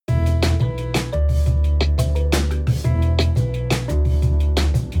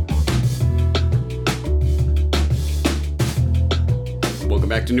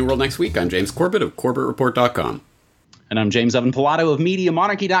to New World Next Week. I'm James Corbett of CorbettReport.com. And I'm James Evan Pilato of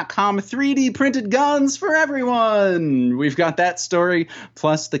MediaMonarchy.com. 3D printed guns for everyone. We've got that story,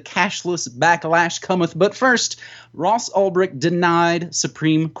 plus the cashless backlash cometh. But first, Ross Ulbricht denied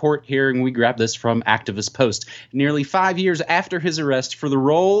Supreme Court hearing. We grabbed this from Activist Post. Nearly 5 years after his arrest for the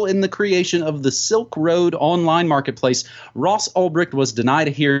role in the creation of the Silk Road online marketplace, Ross Ulbricht was denied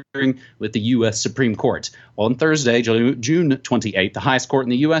a hearing with the U.S. Supreme Court. On Thursday, June 28th, the highest court in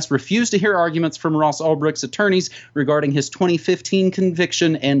the U.S. refused to hear arguments from Ross Ulbricht's attorneys regarding his 2015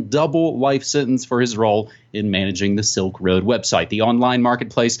 conviction and double life sentence for his role in managing the Silk Road website. The online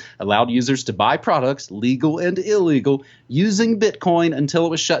marketplace allowed users to buy products, legal and illegal, using Bitcoin until it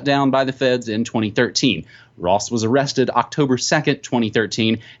was shut down by the feds in 2013. Ross was arrested October 2nd,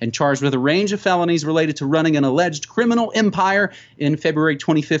 2013, and charged with a range of felonies related to running an alleged criminal empire. In February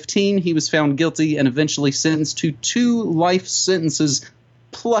 2015, he was found guilty and eventually sentenced to 2 life sentences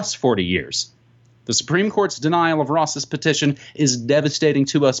plus 40 years. The Supreme Court's denial of Ross's petition is devastating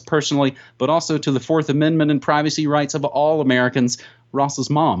to us personally, but also to the Fourth Amendment and privacy rights of all Americans. Ross's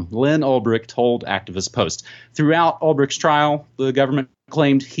mom, Lynn Ulbricht, told Activist Post. Throughout Ulbricht's trial, the government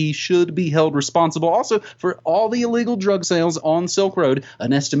claimed he should be held responsible also for all the illegal drug sales on Silk Road,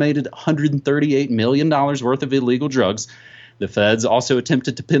 an estimated $138 million worth of illegal drugs. The feds also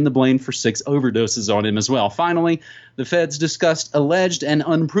attempted to pin the blame for 6 overdoses on him as well. Finally, the feds discussed alleged and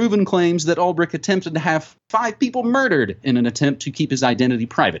unproven claims that Ulbricht attempted to have 5 people murdered in an attempt to keep his identity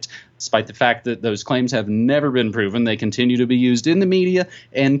private. Despite the fact that those claims have never been proven, they continue to be used in the media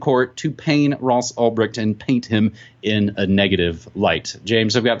and court to paint Ross Ulbricht and paint him in a negative light.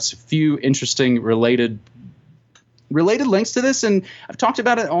 James, I've got a few interesting related links to this, and I've talked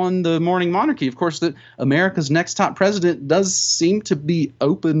about it on the Morning Monarchy, of course, that America's next top president does seem to be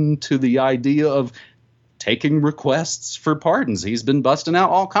open to the idea of taking requests for pardons. He's been busting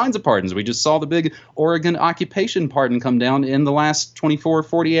out all kinds of pardons. We just saw the big Oregon occupation pardon come down in the last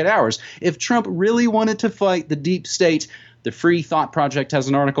 48 hours. If Trump really wanted to fight the deep state, the Free Thought Project has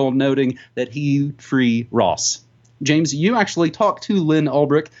an article noting that he'd free Ross. James, you actually talked to Lynn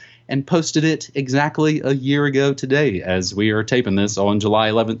Ulbricht and posted it exactly a year ago today as we are taping this on July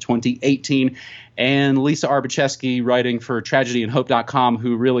 11th, 2018. And Lisa Arbacheski, writing for TragedyandHope.com,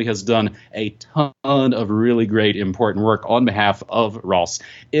 who really has done a ton of really great, important work on behalf of Ross.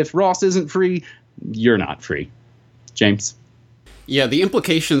 If Ross isn't free, you're not free. James? Yeah, the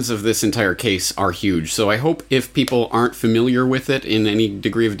implications of this entire case are huge, so I hope if people aren't familiar with it in any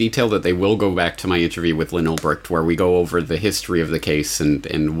degree of detail that they will go back to my interview with Lynn Ulbricht, where we go over the history of the case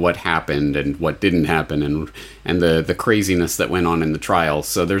and what happened and what didn't happen and the craziness that went on in the trial.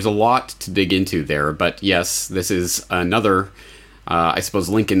 So there's a lot to dig into there, but yes, this is another I suppose,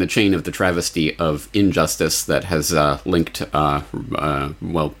 link in the chain of the travesty of injustice that has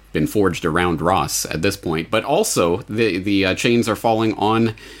been forged around Ross at this point. But also, the chains are falling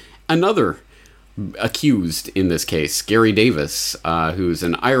on another accused in this case, Gary Davis, who's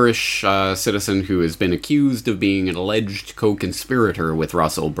an Irish citizen who has been accused of being an alleged co-conspirator with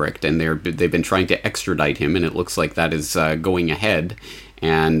Ross Ulbricht, and they've been trying to extradite him, and it looks like that is going ahead.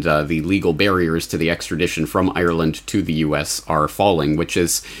 And the legal barriers to the extradition from Ireland to the U.S. are falling, which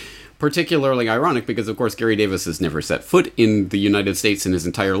is particularly ironic because, of course, Gary Davis has never set foot in the United States in his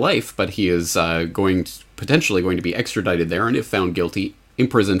entire life, but he is potentially going to be extradited there, and if found guilty,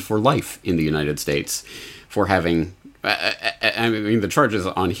 imprisoned for life in the United States for having... I mean, the charges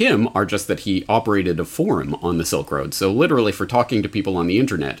on him are just that he operated a forum on the Silk Road. So literally for talking to people on the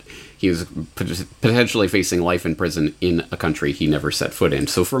internet, he is potentially facing life in prison in a country he never set foot in.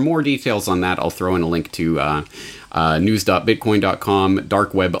 So for more details on that, I'll throw in a link to news.bitcoin.com,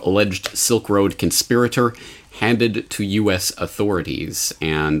 dark web alleged Silk Road conspirator handed to U.S. authorities.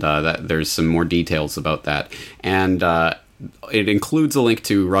 And there's some more details about that. And it includes a link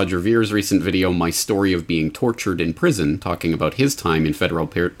to Roger Vere's recent video, My Story of Being Tortured in Prison, talking about his time in federal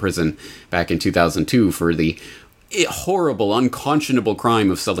prison back in 2002 for the horrible, unconscionable crime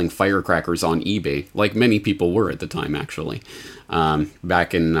of selling firecrackers on eBay, like many people were at the time, actually,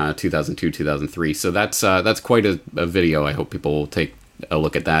 back in 2002, 2003. So that's quite a video. I hope people will take a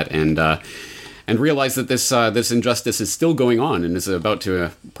look at that and realize that this injustice is still going on and is about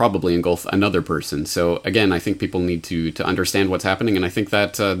to probably engulf another person. So again, I think people need to understand what's happening, and I think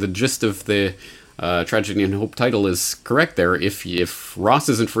that the gist of the Tragedy and Hope title is correct there. If Ross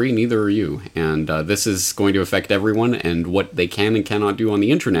isn't free, neither are you. And this is going to affect everyone and what they can and cannot do on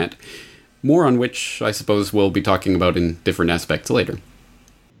the internet, more on which I suppose we'll be talking about in different aspects later.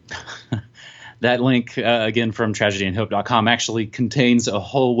 That link, again, from tragedyandhope.com, actually contains a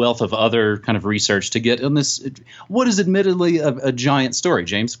whole wealth of other kind of research to get on this, what is admittedly a giant story.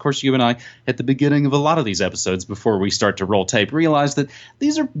 James, of course, you and I, at the beginning of a lot of these episodes, before we start to roll tape, realize that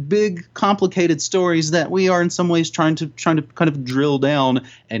these are big, complicated stories that we are in some ways trying to kind of drill down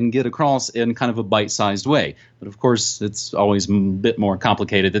and get across in kind of a bite-sized way. But of course, it's always a bit more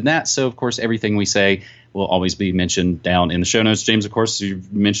complicated than that. So, of course, everything we say will always be mentioned down in the show notes. James, of course, you're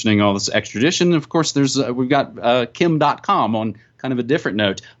mentioning all this extradition. Of course, we've got Kim.com on kind of a different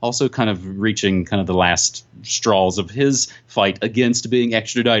note, also kind of reaching kind of the last straws of his fight against being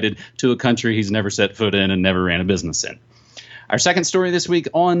extradited to a country he's never set foot in and never ran a business in. Our second story this week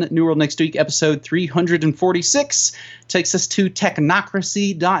on New World Next Week, episode 346, takes us to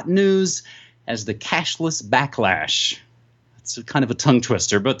technocracy.news as the cashless backlash. It's kind of a tongue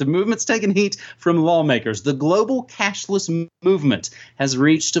twister, but the movement's taken heat from lawmakers. The global cashless movement has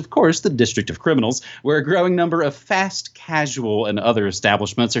reached, of course, the District of Criminals, where a growing number of fast casual and other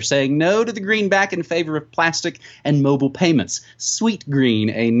establishments are saying no to the greenback in favor of plastic and mobile payments. Sweet Green,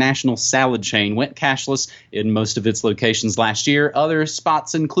 a national salad chain, went cashless in most of its locations last year. Other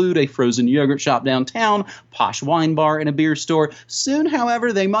spots include a frozen yogurt shop downtown, posh wine bar, and a beer store. Soon,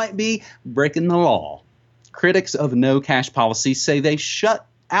 however, they might be breaking the law. Critics of no cash policy say they shut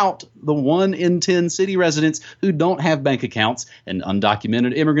out the 1 in 10 city residents who don't have bank accounts and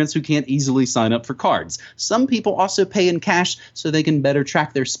undocumented immigrants who can't easily sign up for cards. Some people also pay in cash so they can better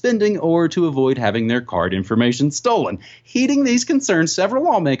track their spending or to avoid having their card information stolen. Heeding these concerns, several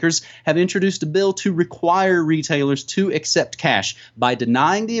lawmakers have introduced a bill to require retailers to accept cash. By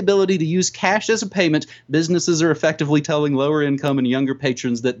denying the ability to use cash as a payment, businesses are effectively telling lower income and younger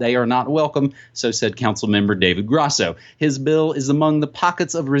patrons that they are not welcome, so said Councilmember David Grasso. His bill is among the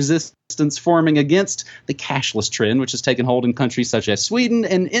pockets of resistance forming against the cashless trend, which has taken hold in countries such as Sweden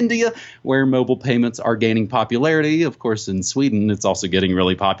and India, where mobile payments are gaining popularity. Of course, in Sweden, it's also getting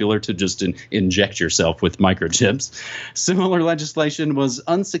really popular to just inject yourself with microchips. Similar legislation was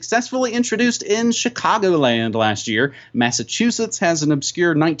unsuccessfully introduced in Chicagoland last year. Massachusetts has an obscure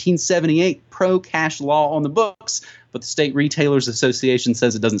 1978 pro-cash law on the books, but the State Retailers Association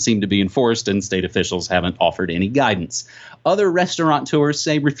says it doesn't seem to be enforced, and state officials haven't offered any guidance. Other restaurateurs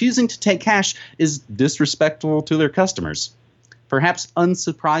say refusing to take cash is disrespectful to their customers. Perhaps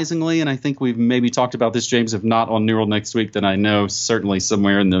unsurprisingly, and I think we've maybe talked about this, James, if not on New World Next Week, then I know certainly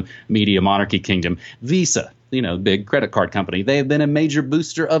somewhere in the media monarchy kingdom, Visa, big credit card company. They have been a major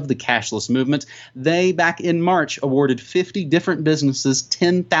booster of the cashless movement. They, back in March, awarded 50 different businesses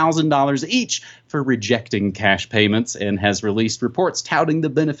 $10,000 each for rejecting cash payments and has released reports touting the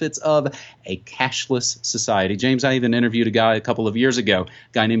benefits of a cashless society. James, I even interviewed a guy a couple of years ago,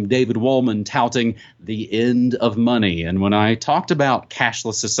 a guy named David Wollman, touting the end of money. And when I talked about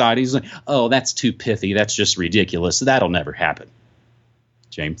cashless societies, like, oh, that's too pithy. That's just ridiculous. That'll never happen.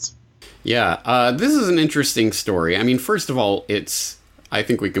 James? Yeah, this is an interesting story. I mean, first of all, I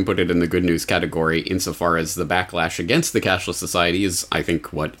think we can put it in the good news category insofar as the backlash against the cashless society is, I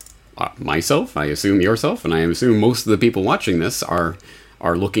think, what myself, I assume yourself, and I assume most of the people watching this are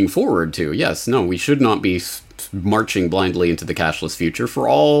looking forward to. Yes, no, we should not be marching blindly into the cashless future for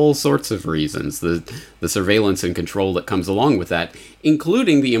all sorts of reasons. The surveillance and control that comes along with that,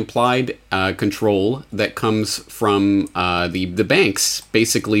 including the implied control that comes from the banks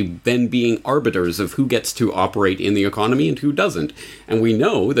basically then being arbiters of who gets to operate in the economy and who doesn't. And we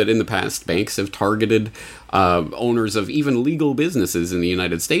know that in the past, banks have targeted owners of even legal businesses in the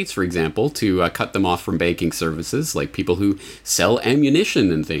United States, for example, to cut them off from banking services, like people who sell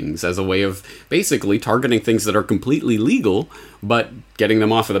ammunition and things, as a way of basically targeting things that are completely legal, but getting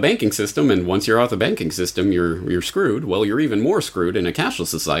them off of the banking system. And once you're off the banking system, you're screwed. Well, you're even more screwed in a cashless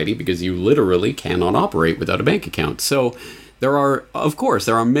society because you literally cannot operate without a bank account. So there are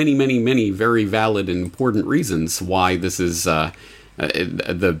many, many, many very valid and important reasons why this is the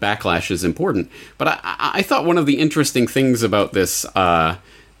backlash is important. But I thought one of the interesting things about this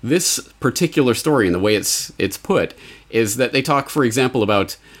particular story and the way it's put is that they talk, for example,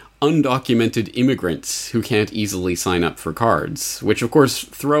 about undocumented immigrants who can't easily sign up for cards, which of course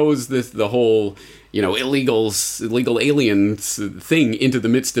throws the whole illegal aliens thing into the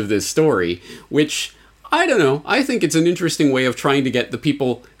midst of this story, which, I don't know, I think it's an interesting way of trying to get the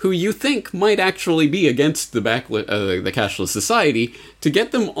people who you think might actually be against the cashless society to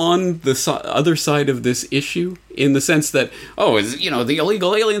get them on the other side of this issue, in the sense that, the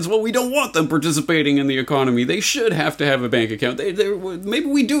illegal aliens, well, we don't want them participating in the economy. They should have to have a bank account. Maybe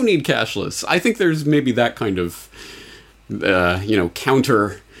we do need cashless. I think there's maybe that kind of,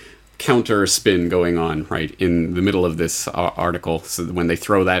 counter spin going on right in the middle of this article, so when they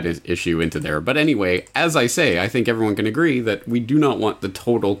throw that issue into there. But anyway, as I say, I think everyone can agree that we do not want the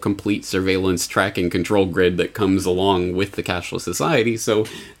total, complete surveillance, tracking, control grid that comes along with the cashless society, so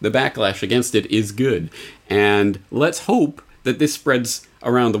the backlash against it is good. And let's hope that this spreads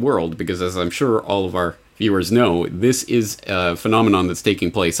around the world, because as I'm sure all of our viewers know, this is a phenomenon that's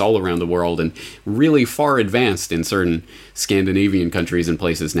taking place all around the world and really far advanced in certain Scandinavian countries and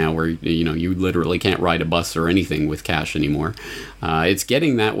places now where, you literally can't ride a bus or anything with cash anymore. It's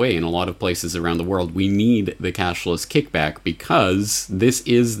getting that way in a lot of places around the world. We need the cashless kickback because this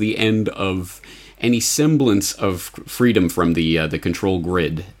is the end of any semblance of freedom from the control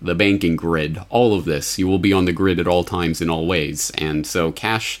grid, the banking grid, all of this. You will be on the grid at all times in all ways. And so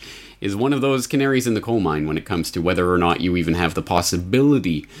cash is one of those canaries in the coal mine when it comes to whether or not you even have the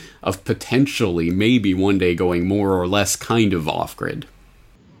possibility of potentially maybe one day going more or less kind of off-grid.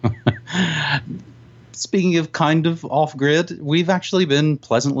 Speaking of kind of off-grid, we've actually been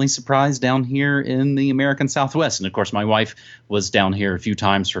pleasantly surprised down here in the American Southwest. And of course, my wife was down here a few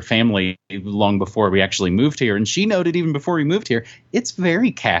times for family long before we actually moved here. And she noted even before we moved here, it's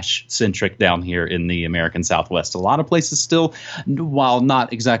very cash-centric down here in the American Southwest. A lot of places still, while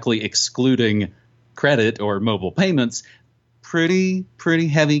not exactly excluding credit or mobile payments, pretty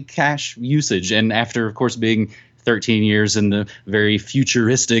heavy cash usage. And after, of course, being 13 years in the very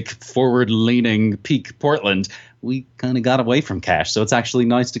futuristic, forward-leaning peak Portland, we kind of got away from cash. So it's actually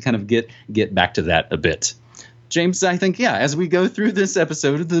nice to kind of get back to that a bit. James, I think, as we go through this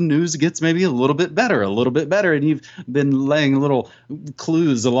episode, the news gets maybe a little bit better. And you've been laying little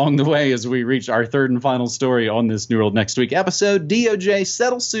clues along the way as we reach our third and final story on this New World Next Week episode. DOJ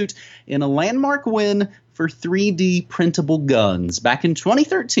settles suit in a landmark win for 3D printable guns. Back in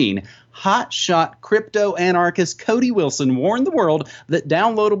 2013, hotshot crypto anarchist Cody Wilson warned the world that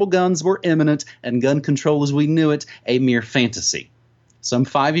downloadable guns were imminent and gun control as we knew it a mere fantasy. Some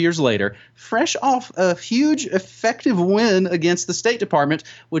 5 years later, fresh off a huge, effective win against the State Department,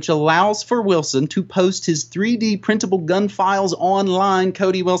 which allows for Wilson to post his 3D printable gun files online,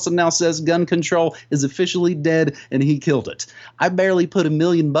 Cody Wilson now says gun control is officially dead and he killed it. I barely put $1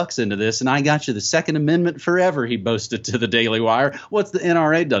 million into this and I got you the Second Amendment forever, he boasted to the Daily Wire. What's the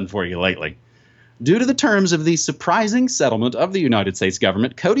NRA done for you lately? Due to the terms of the surprising settlement of the United States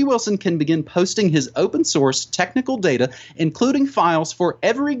government, Cody Wilson can begin posting his open-source technical data, including files for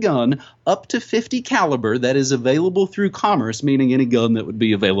every gun up to .50 caliber that is available through commerce, meaning any gun that would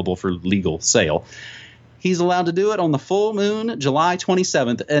be available for legal sale. He's allowed to do it on the full moon, July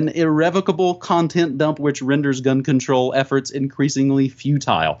 27th, an irrevocable content dump which renders gun control efforts increasingly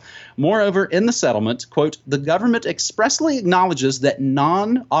futile. Moreover, in the settlement, quote, the government expressly acknowledges that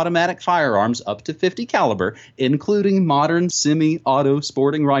non-automatic firearms up to .50 caliber, including modern semi-auto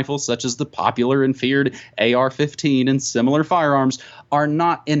sporting rifles such as the popular and feared AR-15 and similar firearms, are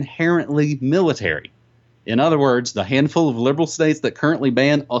not inherently military. In other words, the handful of liberal states that currently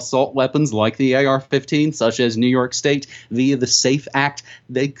ban assault weapons like the AR-15, such as New York State, via the SAFE Act,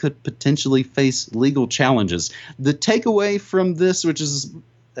 they could potentially face legal challenges. The takeaway from this, which is,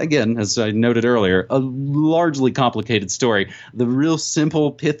 again, as I noted earlier, a largely complicated story, the real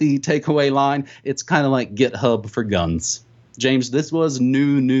simple, pithy takeaway line, it's kind of like GitHub for guns. James, this was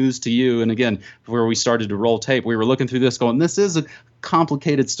new news to you. And again, where we started to roll tape, we were looking through this going, this is a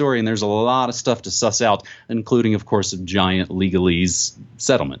complicated story, and there's a lot of stuff to suss out, including, of course, a giant legalese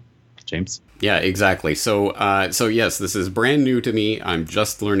settlement. James? Yeah, exactly. So yes, this is brand new to me. I'm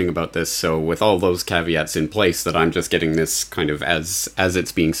just learning about this. So with all those caveats in place that I'm just getting this kind of as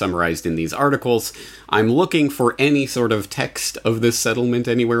it's being summarized in these articles, I'm looking for any sort of text of this settlement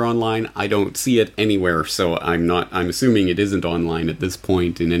anywhere online. I don't see it anywhere, so I'm assuming it isn't online at this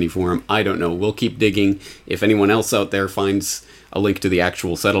point in any form. I don't know. We'll keep digging. If anyone else out there finds a link to the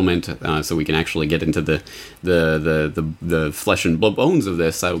actual settlement, so we can actually get into the flesh and bones of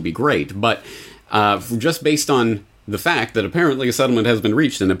this, that would be great. But just based on the fact that apparently a settlement has been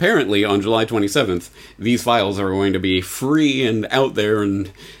reached, and apparently on July 27th, these files are going to be free and out there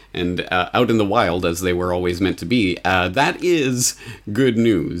and out in the wild as they were always meant to be, that is good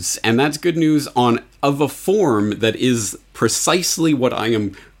news. And that's good news of a form that is precisely what I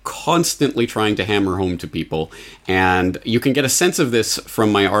am constantly trying to hammer home to people. And you can get a sense of this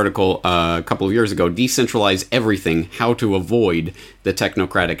from my article a couple of years ago, Decentralize Everything, How to Avoid the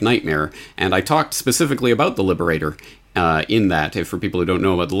Technocratic Nightmare. And I talked specifically about the Liberator in that. For people who don't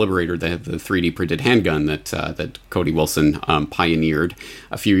know about the Liberator, they have the 3D printed handgun that Cody Wilson pioneered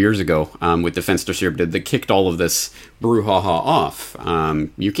a few years ago with Defense Distributed that kicked all of this brouhaha off.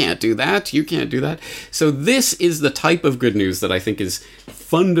 You can't do that. You can't do that. So this is the type of good news that I think is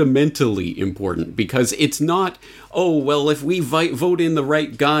fundamentally important, because it's not, oh, well, if we vote in the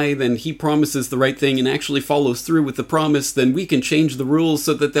right guy, then he promises the right thing and actually follows through with the promise, then we can change the rules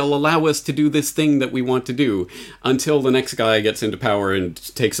so that they'll allow us to do this thing that we want to do until the next guy gets into power and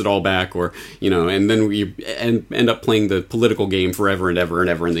takes it all back, or, and then we end up playing the political game forever and ever and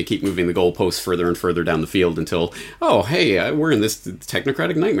ever, and they keep moving the goalposts further and further down the field until, oh, hey, we're in this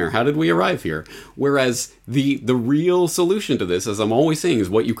technocratic nightmare. How did we arrive here? Whereas the real solution to this, as I'm always saying, is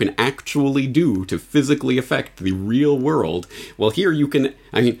what you can actually do to physically affect the real world. Well, here you can,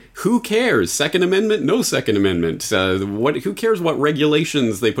 who cares? Second Amendment? No Second Amendment. Who cares what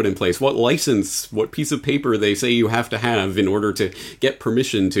regulations they put in place? What license, what piece of paper they say you have to have in order to get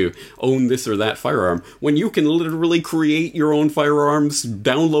permission to own this or that firearm? When you can literally create your own firearms,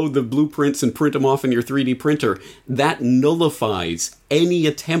 download the blueprints and print them off in your 3D printer, that nullifies any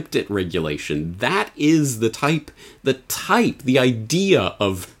attempt at regulation. That is the idea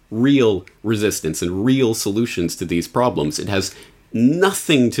of real resistance and real solutions to these problems. It has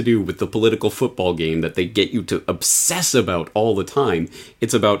nothing to do with the political football game that they get you to obsess about all the time.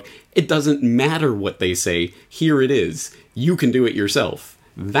 It's about, it doesn't matter what they say, here it is. You can do it yourself.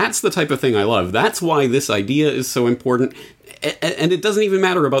 That's the type of thing I love. That's why this idea is so important. And it doesn't even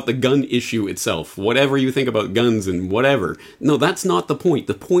matter about the gun issue itself. Whatever you think about guns and whatever. No, that's not the point.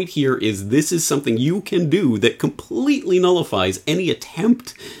 The point here is this is something you can do that completely nullifies any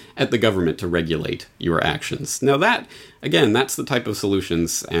attempt at the government to regulate your actions. Now that, again, that's the type of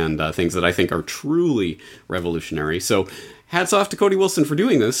solutions and things that I think are truly revolutionary. So hats off to Cody Wilson for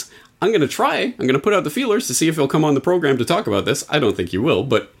doing this. I'm going to try. I'm going to put out the feelers to see if he'll come on the program to talk about this. I don't think he will,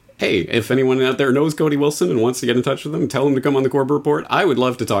 but hey, if anyone out there knows Cody Wilson and wants to get in touch with him, tell him to come on the Corbett Report. I would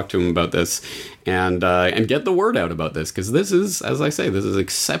love to talk to him about this and get the word out about this, because this is, as I say, this is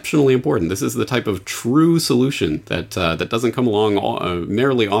exceptionally important. This is the type of true solution that doesn't come along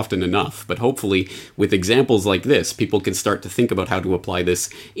nearly often enough. But hopefully, with examples like this, people can start to think about how to apply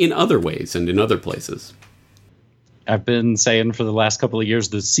this in other ways and in other places. I've been saying for the last couple of years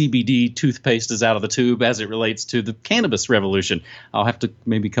the CBD toothpaste is out of the tube as it relates to the cannabis revolution. I'll have to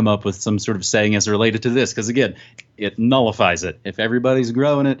maybe come up with some sort of saying as related to this, because, again, it nullifies it. If everybody's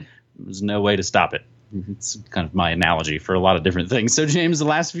growing it, there's no way to stop it. It's kind of my analogy for a lot of different things. So, James, the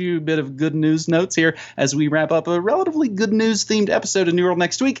last few bit of good news notes here as we wrap up a relatively good news themed episode of New World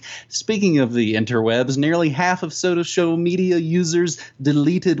Next Week. Speaking of the interwebs, nearly half of social media users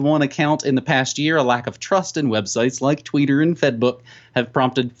deleted one account in the past year. A lack of trust in websites like Twitter and Fedbook have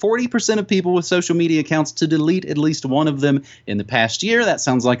prompted 40% of people with social media accounts to delete at least one of them in the past year. That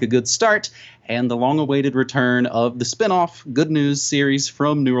sounds like a good start. And the long-awaited return of the spin-off Good News series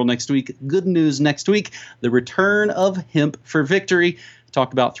from New World Next Week. Good News Next Week, the return of Hemp for Victory.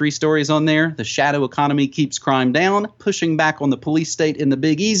 Talked about 3 stories on there. The shadow economy keeps crime down, pushing back on the police state in the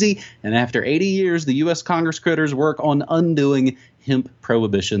Big Easy. And after 80 years, the U.S. Congress critters work on undoing hemp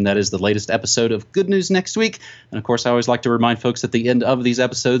prohibition. That is the latest episode of Good News Next Week. And of course, I always like to remind folks at the end of these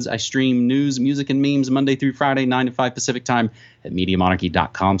episodes, I stream news, music, and memes Monday through Friday, 9 to 5 Pacific time at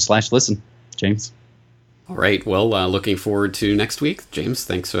MediaMonarchy.com/listen. James. All right. Well, looking forward to next week. James,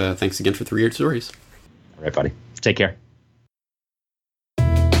 thanks again for 3 year stories. All right, buddy. Take care.